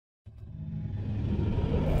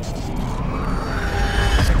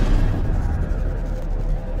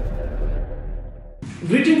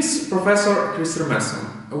Greetings, Professor Christer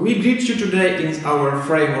Mattsson. We greet you today in our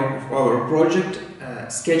framework of our project,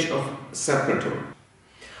 Sketch of Subculture.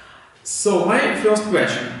 So, my first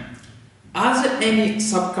question, are there any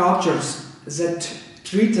subcultures that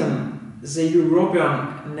threaten the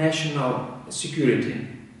European national security?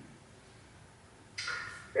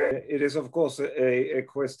 It is, of course, a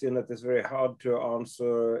question that is very hard to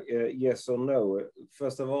answer yes or no.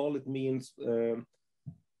 First of all, it means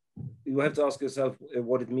you have to ask yourself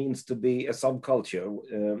what it means to be a subculture.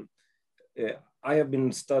 I have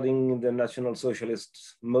been studying the National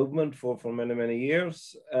Socialist movement for many, many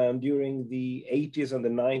years. And during the 80s and the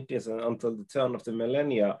 90s and until the turn of the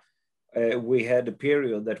millennia, we had a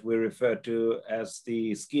period that we refer to as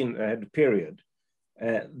the skinhead period.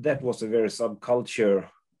 That was a very subculture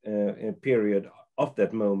period of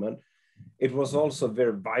that moment. It was also a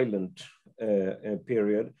very violent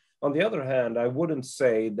period. On the other hand, I wouldn't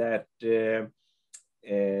say that that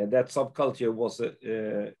subculture was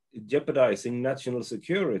jeopardizing national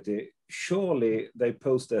security. Surely they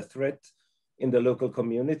posed a threat in the local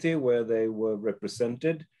community where they were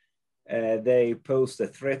represented. They posed a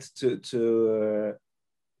threat to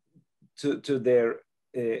their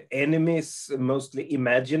enemies, mostly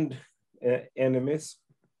imagined enemies.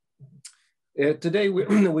 Today,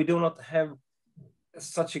 we do not have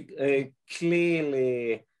such a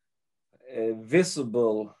clearly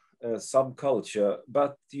visible subculture,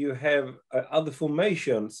 but you have other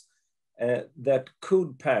formations that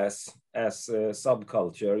could pass as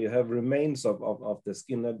subculture. You have remains of the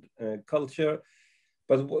skinhead culture,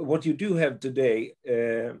 but what you do have today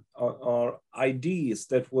are ideas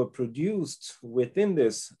that were produced within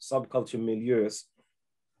this subculture milieus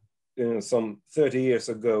some 30 years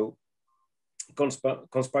ago,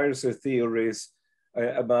 conspiracy theories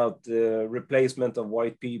about replacement of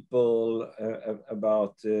white people,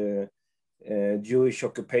 about Jewish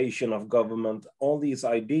occupation of government, all these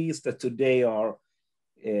ideas that today are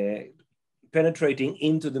penetrating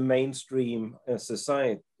into the mainstream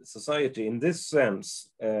society. In this sense,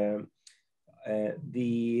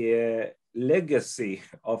 the legacy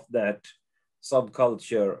of that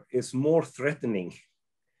subculture is more threatening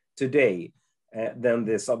today than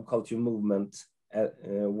the subculture movement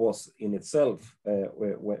was in itself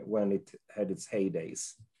when it had its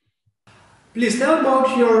heydays. Please tell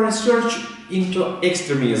about your research into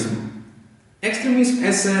extremism. Extremism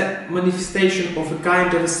as a manifestation of a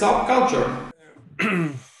kind of a subculture.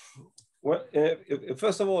 Well,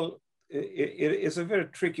 first of all, it is a very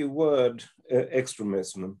tricky word,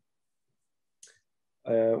 extremism.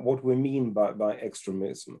 What we mean by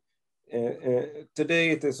extremism. Today,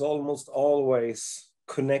 it is almost always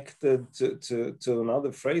connected to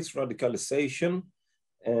another phrase, radicalization.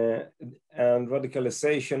 And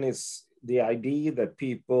radicalization is the idea that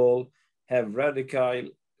people have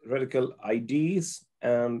radical ideas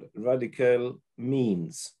and radical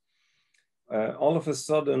means. All of a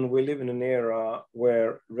sudden, we live in an era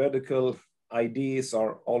where radical ideas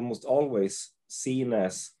are almost always seen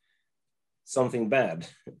as something bad.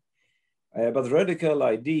 But radical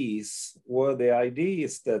ideas were the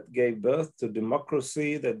ideas that gave birth to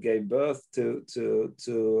democracy, that gave birth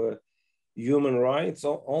to human rights.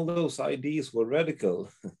 All those ideas were radical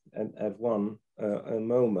at one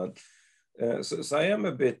moment. So I am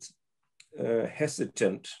a bit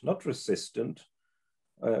hesitant, not resistant,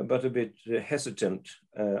 but a bit hesitant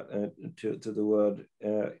to the word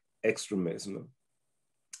extremism.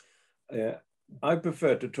 I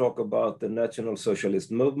prefer to talk about the National Socialist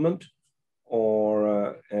movement,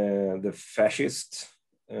 or the fascist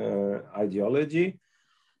ideology,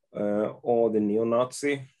 or the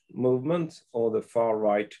neo-Nazi movement, or the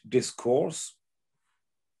far-right discourse.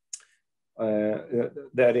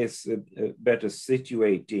 That is better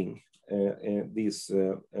situating these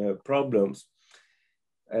problems.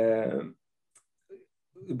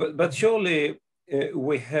 But surely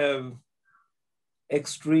we have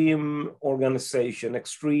extreme organization,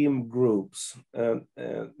 extreme groups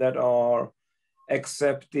that are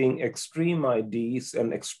accepting extreme ideas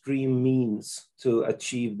and extreme means to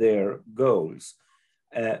achieve their goals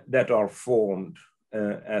that are formed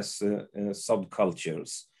as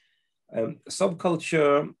subcultures.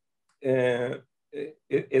 Subculture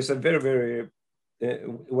is a very,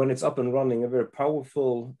 when it's up and running, a very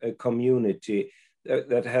powerful community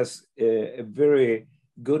that has a very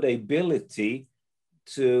good ability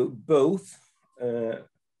to both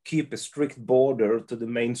keep a strict border to the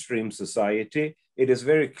mainstream society. It is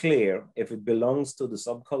very clear if it belongs to the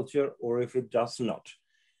subculture or if it does not.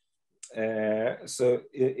 So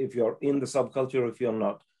if you're in the subculture, if you're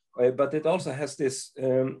not. But it also has this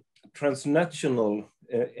transnational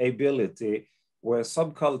ability where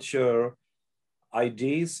subculture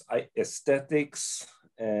ideas, aesthetics,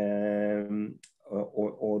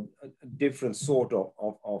 or different sort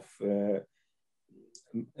of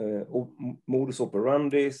modus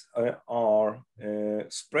operandi are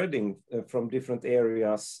spreading from different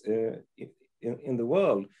areas in the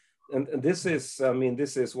world. And this is, I mean,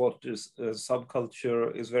 this is what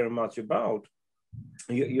subculture is very much about.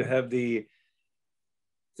 You have the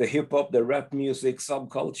hip hop, the rap music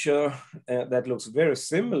subculture that looks very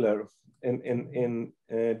similar in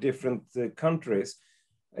different countries.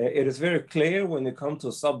 It is very clear when you come to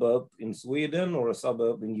a suburb in Sweden or a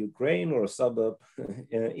suburb in Ukraine or a suburb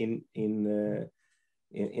in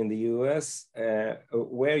the US,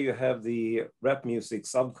 where you have the rap music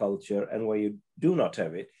subculture and where you do not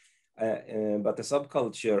have it. But the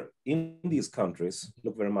subculture in these countries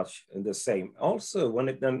look very much the same. Also, when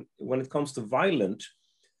it comes to violent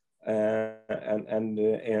and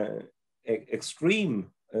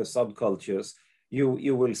extreme subcultures,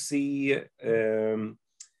 you will see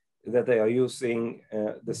that they are using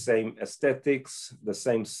the same aesthetics, the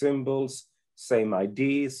same symbols, same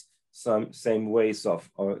ideas, same ways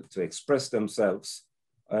to express themselves.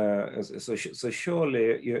 So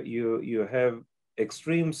surely you have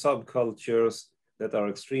extreme subcultures that are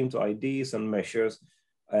extreme to ideas and measures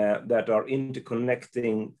that are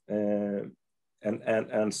interconnecting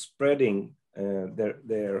and spreading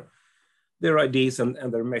their ideas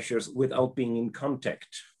and their measures without being in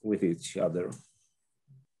contact with each other.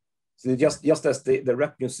 So just as the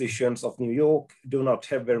rap musicians of New York do not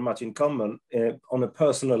have very much in common on a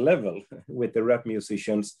personal level with the rap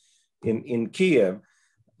musicians in Kiev,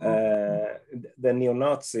 the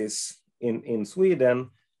neo-Nazis in Sweden,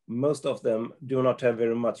 most of them do not have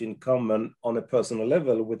very much in common on a personal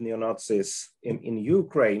level with neo-Nazis in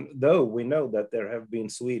Ukraine, though we know that there have been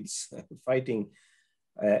Swedes fighting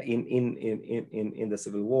in the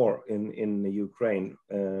civil war in Ukraine,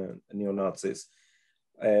 neo-Nazis.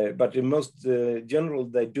 But in most general,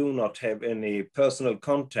 they do not have any personal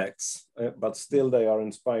contacts, but still they are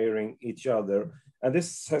inspiring each other. And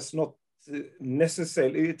this has not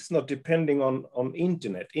necessarily, it's not depending on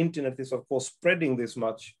internet. Internet is of course spreading this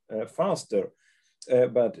much faster,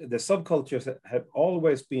 but the subcultures have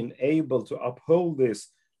always been able to uphold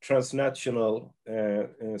this transnational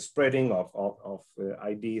spreading of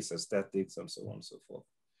ideas, aesthetics, and so on and so forth.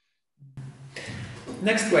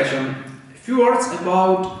 Next question. A few words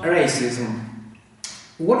about racism.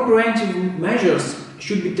 What preventive measures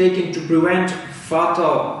should be taken to prevent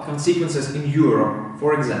fatal consequences in Europe,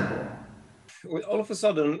 for example? All of a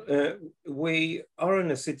sudden, we are in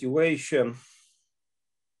a situation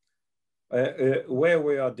where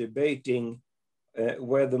we are debating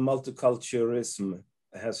whether multiculturalism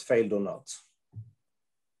has failed or not.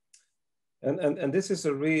 And this is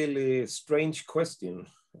a really strange question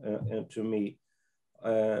to me.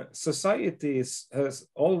 Societies has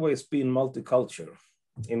always been multicultural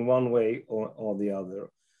in one way or the other.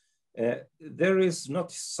 There is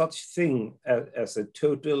not such thing as a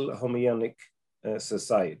total homogenic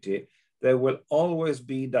society. There will always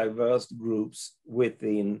be diverse groups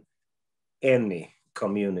within any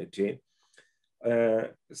community.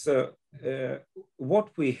 So what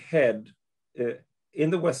we had in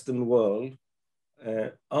the Western world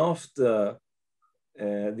after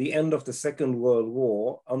the end of the Second World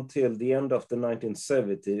War until the end of the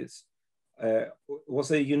 1970s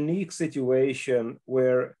was a unique situation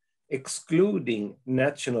where excluding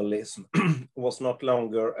nationalism was not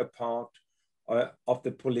longer a part of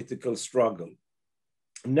the political struggle.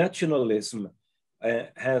 Nationalism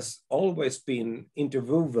has always been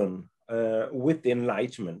interwoven with the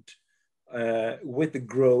Enlightenment, with the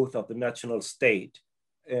growth of the national state.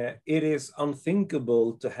 It is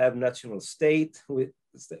unthinkable to have national state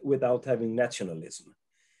without having nationalism.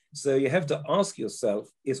 So you have to ask yourself,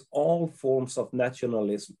 is all forms of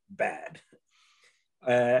nationalism bad?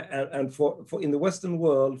 And for in the Western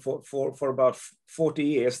world, for about 40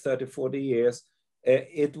 years, 30, 40 years,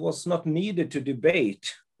 it was not needed to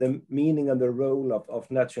debate the meaning and the role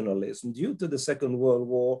of nationalism. Due to the Second World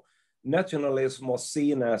War, nationalism was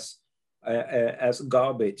seen as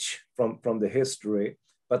garbage from the history.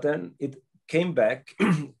 But then it came back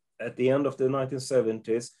at the end of the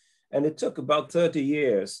 1970s, and it took about 30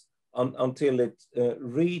 years until it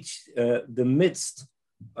reached the midst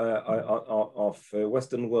of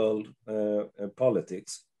Western world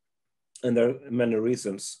politics. And there are many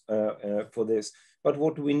reasons for this. But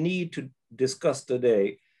what we need to discuss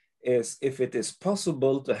today is if it is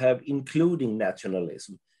possible to have including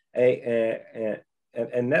nationalism, a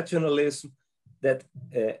nationalism that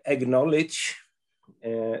acknowledge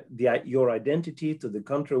your identity to the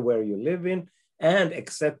country where you live in, and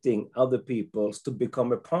accepting other peoples to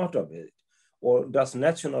become a part of it? Or does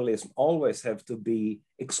nationalism always have to be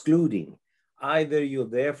excluding? Either you're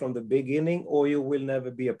there from the beginning or you will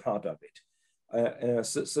never be a part of it.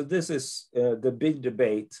 So this is the big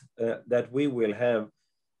debate that we will have,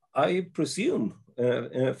 I presume,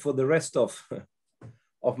 for the rest of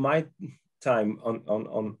my time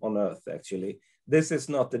on Earth, actually. This is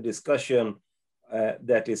not a discussion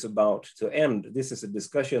that is about to end. This is a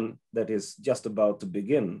discussion that is just about to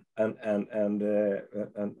begin, and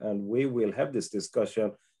we will have this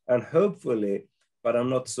discussion, and hopefully, but I'm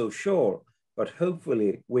not so sure, but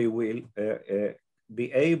hopefully we will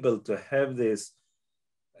be able to have this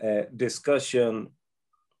discussion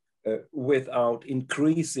without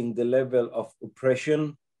increasing the level of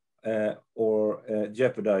oppression or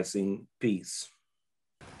jeopardizing peace.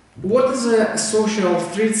 What is the social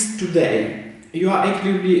threats today? You are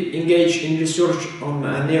actively engaged in research on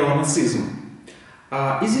neo-Nazism.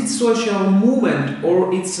 Is it social movement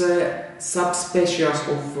or it's a subspecies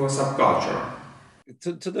of subculture?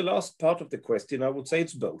 To the last part of the question, I would say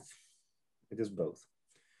it's both. It is both.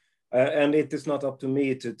 And it is not up to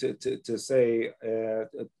me to say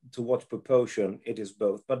to what proportion it is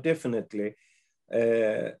both, but definitely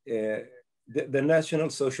the National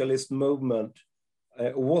Socialist movement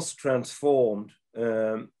was transformed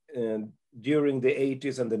during the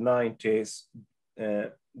 80s and the 90s,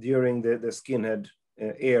 during the skinhead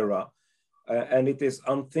era. And it is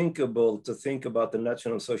unthinkable to think about the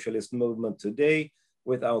National Socialist movement today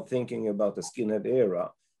without thinking about the skinhead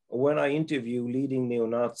era. When I interview leading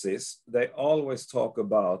neo-Nazis, they always talk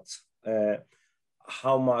about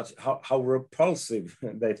how repulsive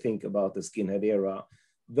they think about the skinhead era,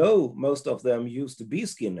 though most of them used to be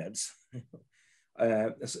skinheads.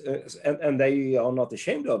 And they are not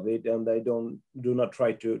ashamed of it, and they do not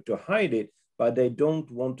try to hide it, but they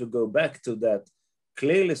don't want to go back to that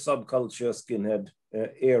clearly subculture skinhead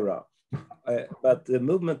era. But the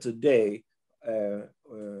movement today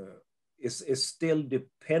is still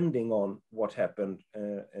depending on what happened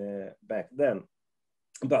back then.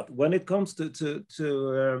 But when it comes to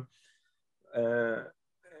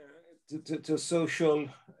social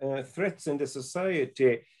threats in the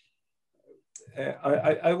society,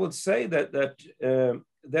 I would say that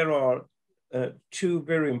there are two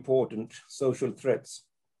very important social threats.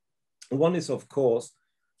 One is, of course,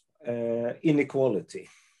 inequality.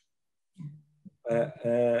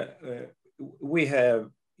 We have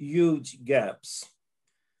huge gaps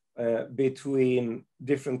between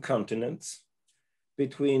different continents,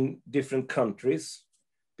 between different countries,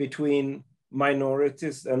 between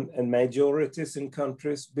minorities and majorities in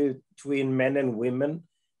countries, between men and women.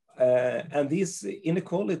 And these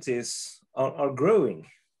inequalities are growing.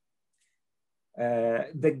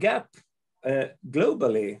 The gap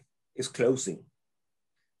globally is closing.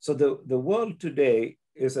 So the world today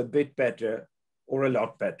is a bit better or a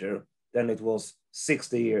lot better than it was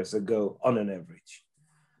 60 years ago on an average.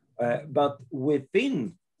 But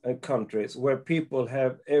within countries where people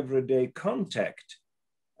have everyday contact,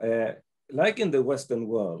 like in the Western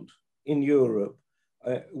world, in Europe,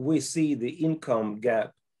 we see the income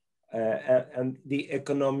gap and the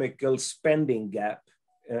economical spending gap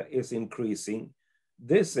is increasing.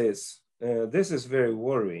 This is very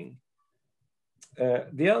worrying.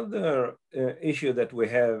 The other issue that we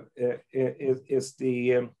have is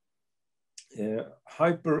the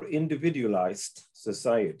hyper-individualized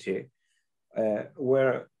society,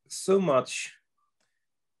 where so much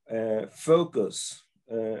focus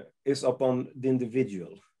is upon the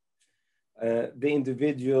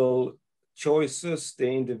individual choices, the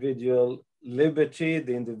individual liberty,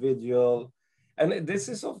 the individual. And this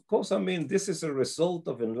is, of course, I mean, this is a result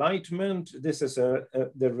of enlightenment. This is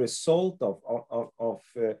the result of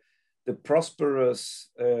the prosperous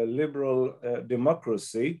liberal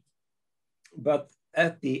democracy. But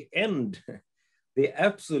at the end, the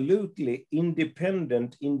absolutely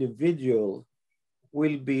independent individual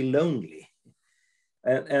will be lonely.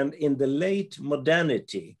 And in the late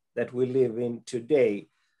modernity that we live in today,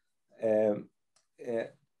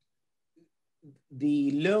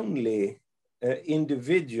 the lonely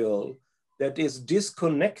individual that is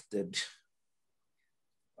disconnected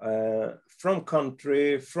from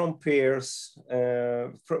country, from peers,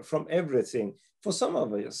 from everything. For some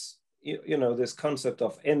of us, you know, this concept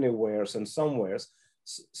of anywheres and somewheres,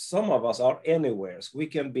 some of us are anywheres. We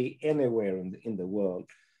can be anywhere in the world,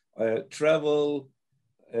 travel,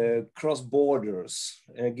 cross borders,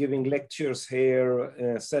 giving lectures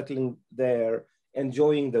here, settling there,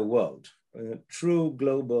 enjoying the world, true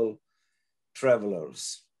global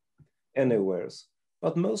travelers, anywheres.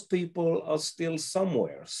 But most people are still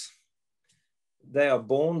somewheres. they are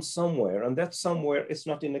born somewhere, and that somewhere is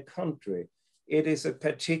not in a country. It is a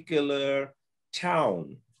particular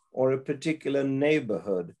town or a particular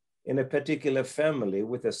neighborhood in a particular family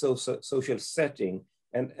with a social setting.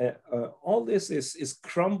 And all this is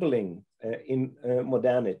crumbling in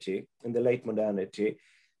modernity, in the late modernity.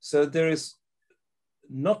 So there is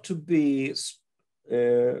not to be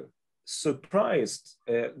surprised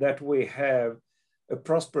that we have a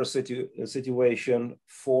prosperous situation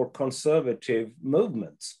for conservative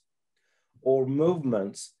movements, or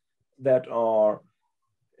movements that are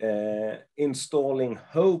installing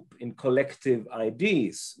hope in collective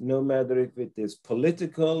ideas, no matter if it is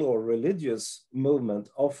political or religious movement,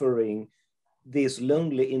 offering this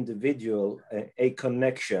lonely individual a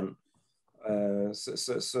connection.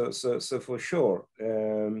 So for sure,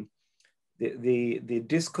 the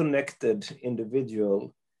disconnected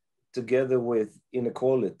individual together with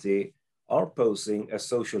inequality are posing a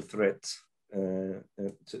social threat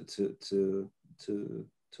to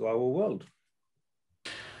our world.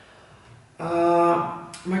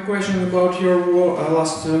 My question about your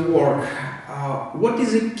last work. What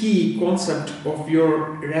is a key concept of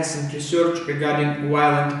your recent research regarding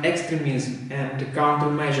violent extremism and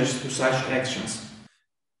countermeasures to such actions?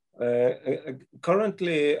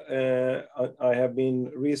 Currently, I have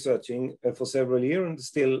been researching for several years and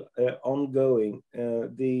still ongoing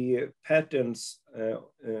the patterns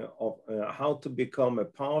of how to become a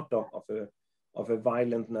part of a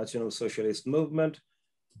violent national socialist movement,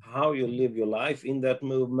 how you live your life in that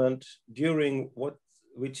movement, during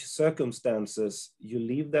which circumstances you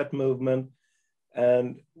leave that movement,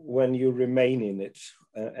 and when you remain in it,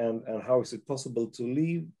 and how is it possible to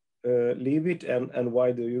leave it, and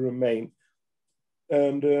why do you remain?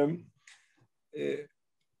 And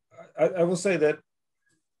I will say that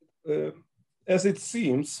as it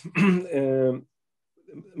seems,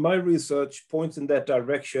 my research points in that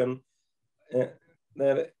direction,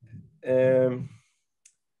 that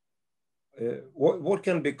what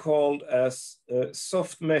can be called as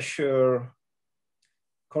soft measure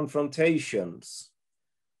confrontations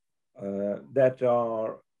that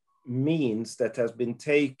are means that has been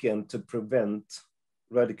taken to prevent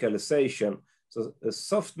radicalization. So a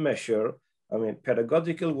soft measure, I mean,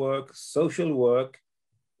 pedagogical work, social work,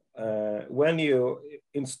 when you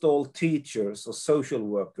install teachers or social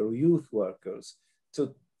workers or youth workers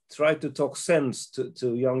to try to talk sense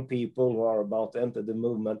to young people who are about to enter the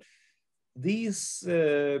movement, these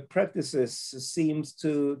practices seems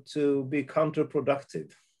to be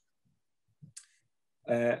counterproductive.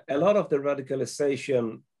 A lot of the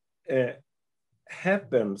radicalization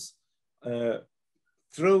happens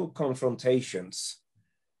through confrontations.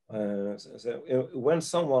 So when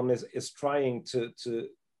someone is trying to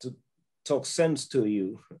talk sense to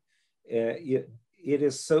you, it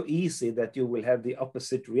is so easy that you will have the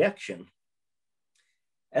opposite reaction.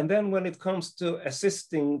 And then when it comes to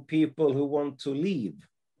assisting people who want to leave,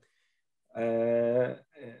 then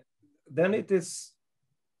it is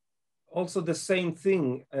also the same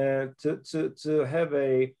thing, to have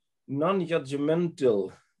a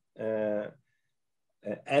non-judgmental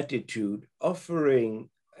attitude, offering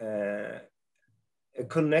a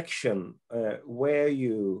connection where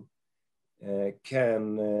you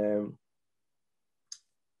can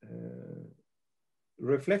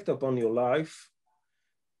reflect upon your life,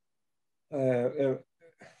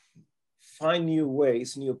 find new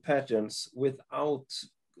ways, new patterns without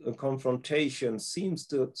confrontation, seems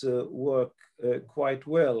to work quite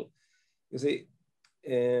well. You see,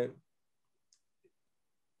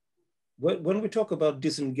 when we talk about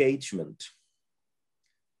disengagement,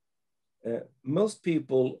 most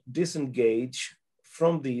people disengage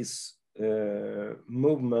from these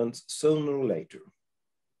movements sooner or later.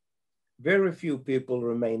 Very few people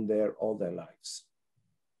remain there all their lives.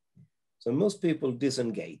 So most people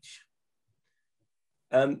disengage.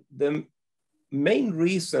 And the main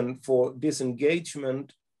reason for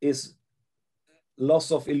disengagement is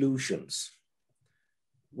loss of illusions.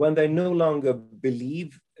 When they no longer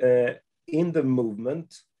believe in the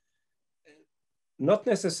movement, not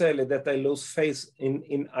necessarily that they lose faith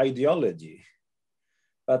in ideology,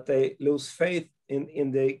 but they lose faith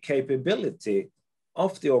in the capability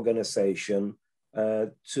of the organization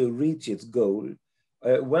to reach its goal.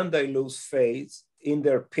 When they lose faith in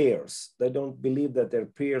their peers, they don't believe that their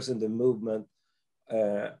peers in the movement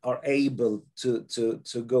are able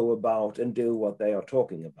to go about and do what they are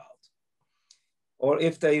talking about. Or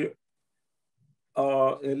if they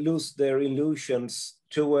lose their illusions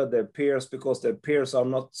toward their peers because their peers are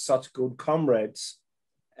not such good comrades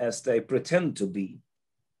as they pretend to be.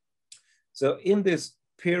 So in this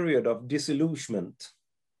period of disillusionment,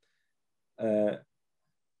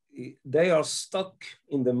 they are stuck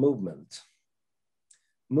in the movement.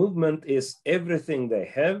 Movement is everything they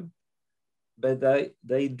have, but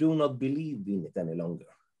they do not believe in it any longer.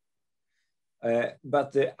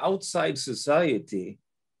 But the outside society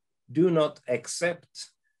do not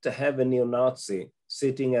accept to have a neo-Nazi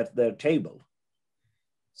sitting at their table.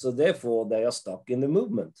 So therefore they are stuck in the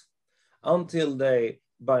movement until they,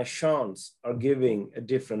 by chance, are giving a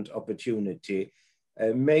different opportunity.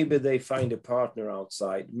 Maybe they find a partner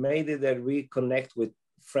outside. Maybe they reconnect with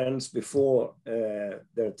friends before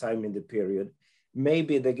their time in the period.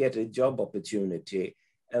 Maybe they get a job opportunity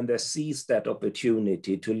and they seize that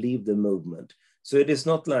opportunity to leave the movement. So it is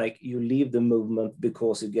not like you leave the movement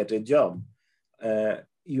because you get a job.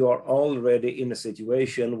 You are already in a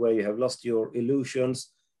situation where you have lost your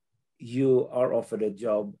illusions. You are offered a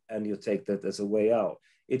job and you take that as a way out.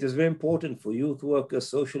 It is very important for youth workers,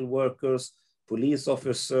 social workers, police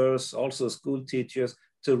officers, also school teachers,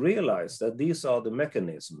 to realize that these are the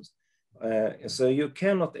mechanisms. So you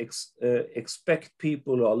cannot expect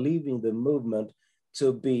people who are leaving the movement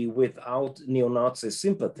to be without neo-Nazi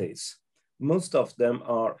sympathies. Most of them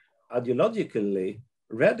are ideologically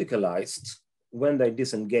radicalized when they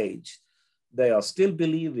disengage. They are still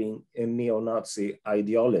believing in neo-Nazi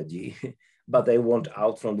ideology, but they want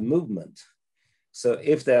out from the movement. So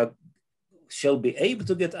if they shall be able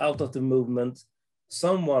to get out of the movement,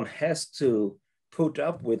 someone has to put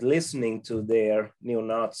up with listening to their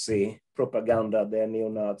neo-Nazi propaganda, their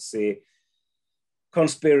neo-Nazi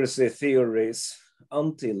conspiracy theories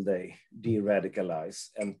until they de-radicalize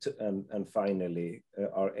and finally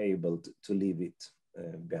are able to leave it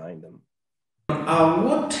behind them.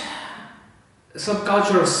 What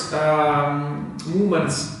subcultures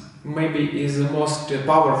movements maybe is the most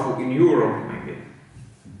powerful in Europe, maybe?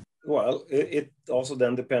 Well, it also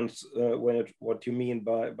then depends what you mean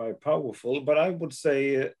by powerful, but I would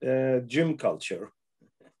say gym culture,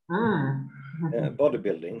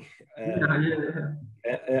 bodybuilding.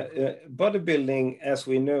 Bodybuilding as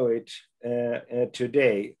we know it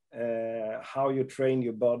today, how you train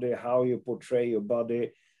your body, how you portray your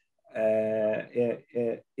body,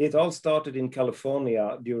 it all started in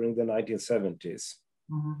California during the 1970s.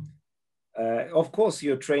 Of course,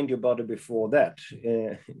 you trained your body before that.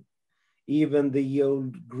 Even the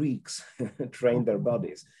old Greeks trained their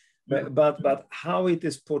bodies. But how it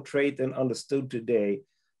is portrayed and understood today,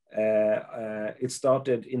 it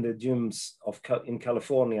started in the gyms in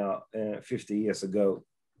California 50 years ago.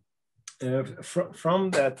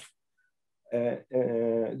 From that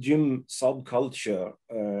gym subculture,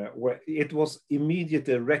 where it was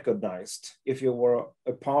immediately recognized if you were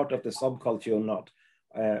a part of the subculture or not.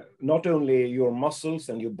 Not only your muscles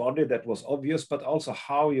and your body, that was obvious, but also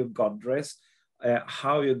how you got dressed,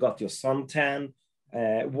 how you got your suntan,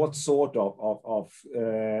 what sort of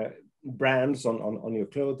brands on your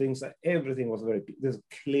clothing. So everything was this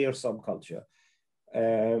clear subculture.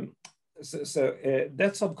 So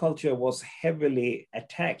that subculture was heavily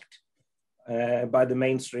attacked by the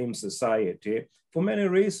mainstream society for many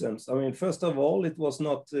reasons. I mean, first of all, it was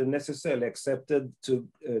not necessarily accepted to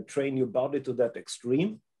train your body to that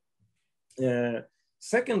extreme.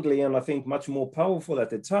 Secondly, and I think much more powerful at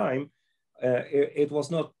the time, it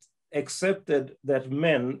was not accepted that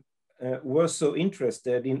men were so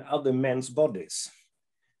interested in other men's bodies.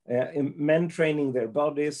 In men training their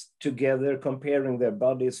bodies together, comparing their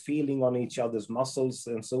bodies, feeling on each other's muscles,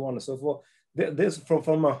 and so on and so forth. This,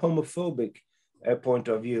 from a homophobic point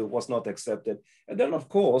of view, was not accepted. And then, of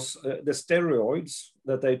course, the steroids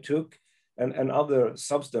that they took and other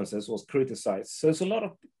substances was criticized. So there's a lot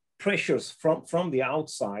of pressures from the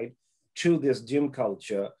outside to this gym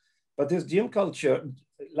culture. But this gym culture,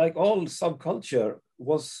 like all subculture,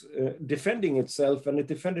 was defending itself, and it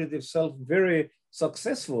defended itself very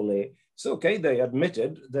successfully. So, okay, they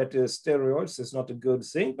admitted that steroids is not a good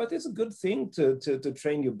thing, but it's a good thing to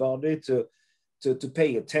train your body, to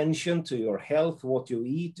pay attention to your health, what you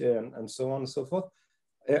eat, and so on and so forth.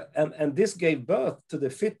 And this gave birth to the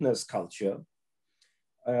fitness culture.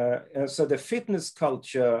 And so the fitness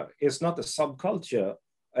culture is not a subculture,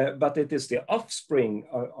 but it is the offspring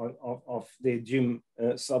of the gym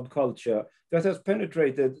subculture that has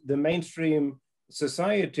penetrated the mainstream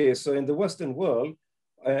society. So in the Western world,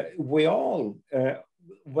 we all,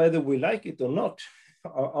 whether we like it or not,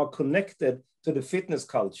 are connected to the fitness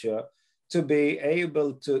culture to be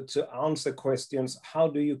able to answer questions. How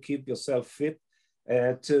do you keep yourself fit?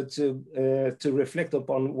 To reflect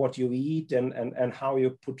upon what you eat and how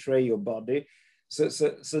you portray your body.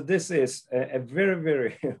 So this is a very,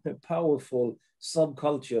 very powerful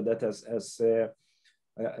subculture that has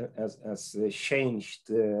has changed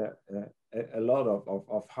a lot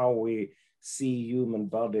of how we see human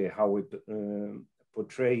body, how we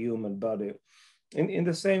portray human body. In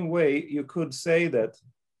the same way, you could say that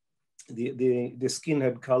the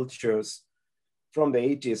skinhead cultures from the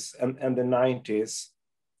 80s and the 90s,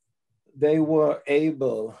 they were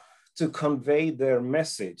able to convey their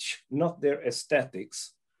message, not their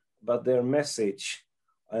aesthetics, but their message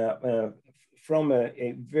from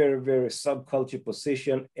a very, very subculture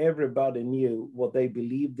position. Everybody knew what they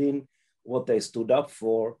believed in, what they stood up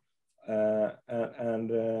for,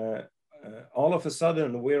 and all of a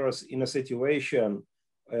sudden we're in a situation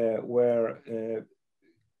where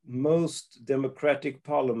most democratic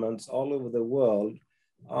parliaments all over the world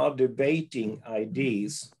are debating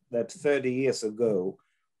ideas that 30 years ago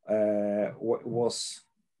was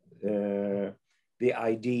the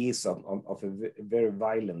ideas of a very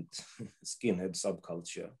violent skinhead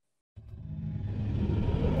subculture.